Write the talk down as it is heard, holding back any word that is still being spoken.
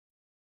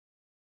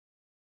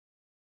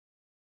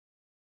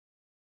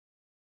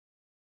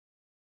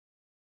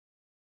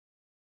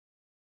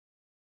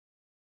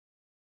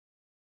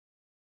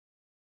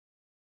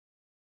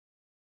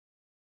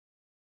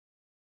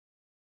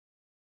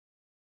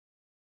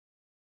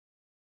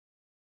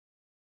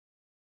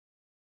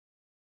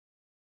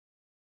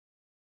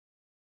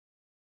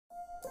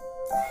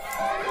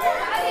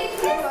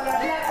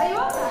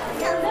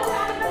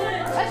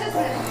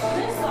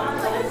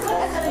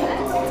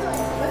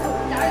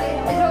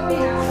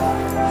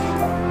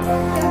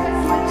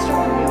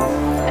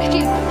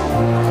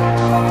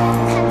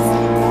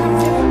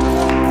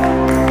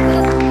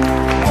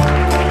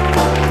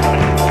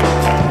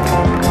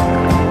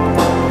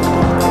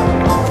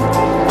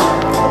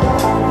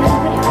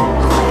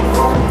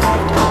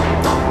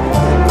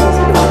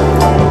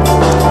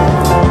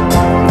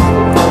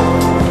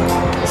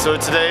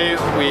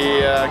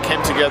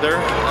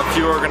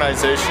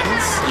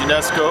organizations,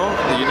 UNESCO,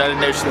 the United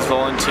Nations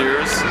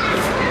Volunteers,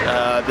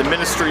 the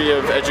Ministry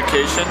of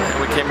Education,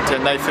 and we came to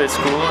Nayfeh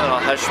School in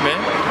Hashimi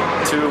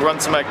to run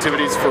some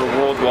activities for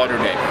World Water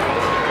Day.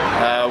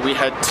 We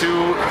had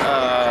two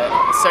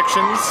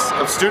sections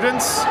of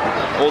students,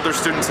 older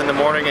students in the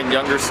morning and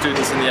younger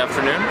students in the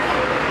afternoon.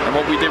 And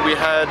what we did, we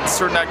had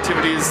certain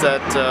activities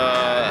that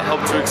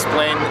helped to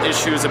explain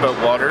issues about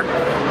water,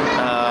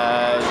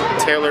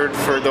 tailored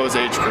for those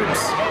age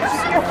groups.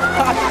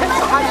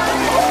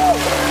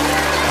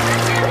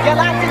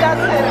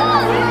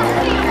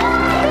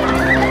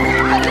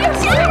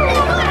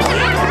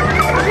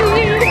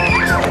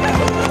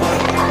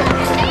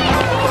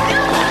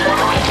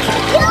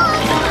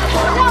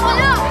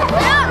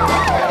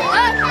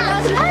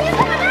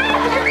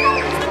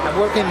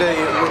 Working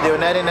with the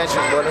United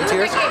Nations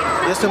volunteers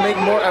just to make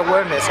more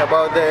awareness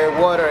about the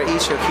water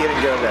issue here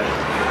in Jordan.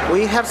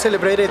 We have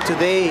celebrated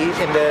today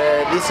in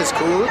this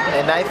school,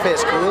 the Nayfeh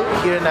School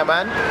here in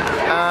Amman,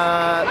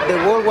 the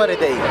World Water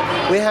Day.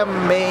 We have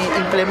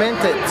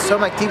implemented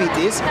some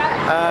activities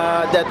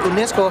that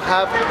UNESCO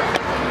have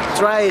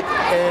tried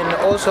and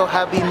also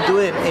have been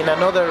doing in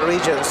other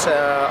regions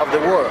of the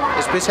world,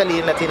 especially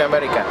in Latin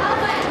America.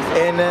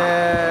 And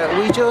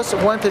we just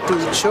wanted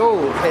to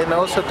show and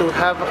also to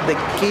have the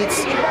kids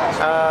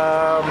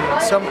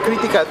some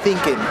critical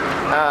thinking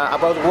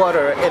about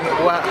water and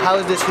how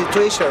is the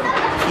situation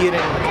here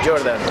in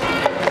Jordan.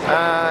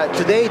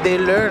 Today they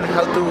learn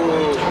how to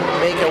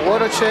make a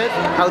watershed,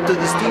 how to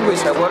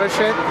distinguish a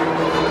watershed,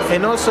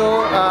 and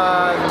also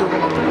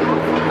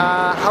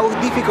how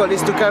difficult it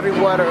is to carry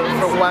water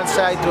from one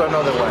side to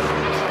another one.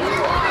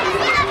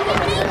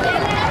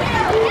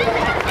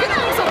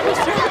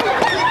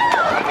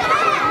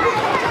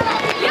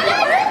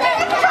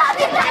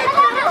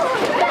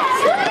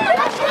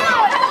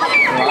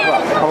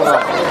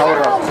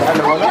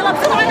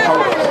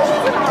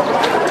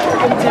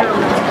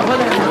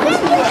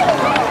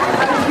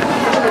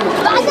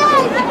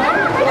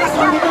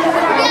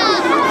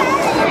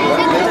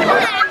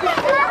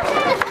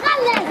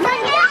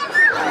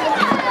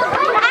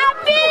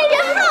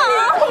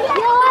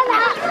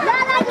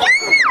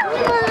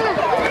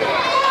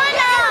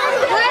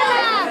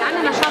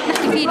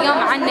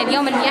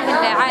 اليوم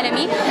المياه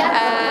العالمي.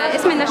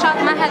 اسم النشاط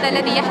ما هذا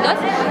الذي يحدث.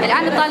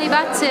 الآن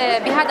الطالبات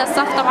بهذا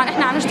الصف، طبعا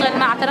احنا عم نشتغل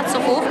مع 3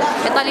 صفوف،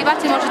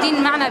 الطالبات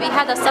الموجودين معنا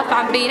بهذا الصف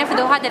عم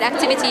بينفذوا هذا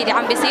الاكتيفيتي اللي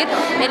عم بيصير،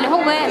 اللي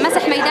هو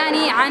مسح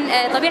ميداني عن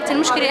طبيعة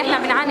المشكلة اللي احنا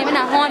بنعاني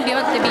منها هون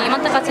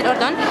بمنطقة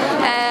الأردن.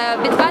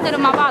 بتبادلوا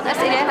مع بعض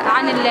أسئلة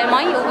عن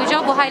المي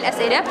وبيجاوبوا هاي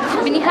الأسئلة.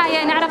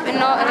 بالنهاية نعرف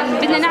إنه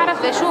بدنا نعرف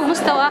شو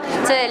مستوى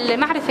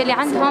المعرفة اللي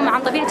عندهم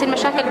عن طبيعة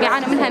المشاكل اللي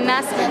بيعانوا منها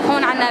الناس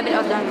هون عنا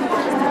بالأردن.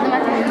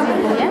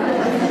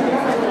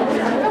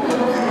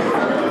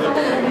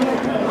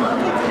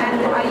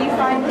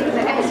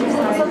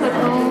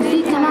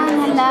 وفي كمان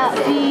هلا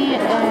في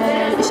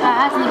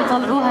الاشعاعات اللي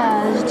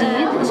بيطلعوها جديد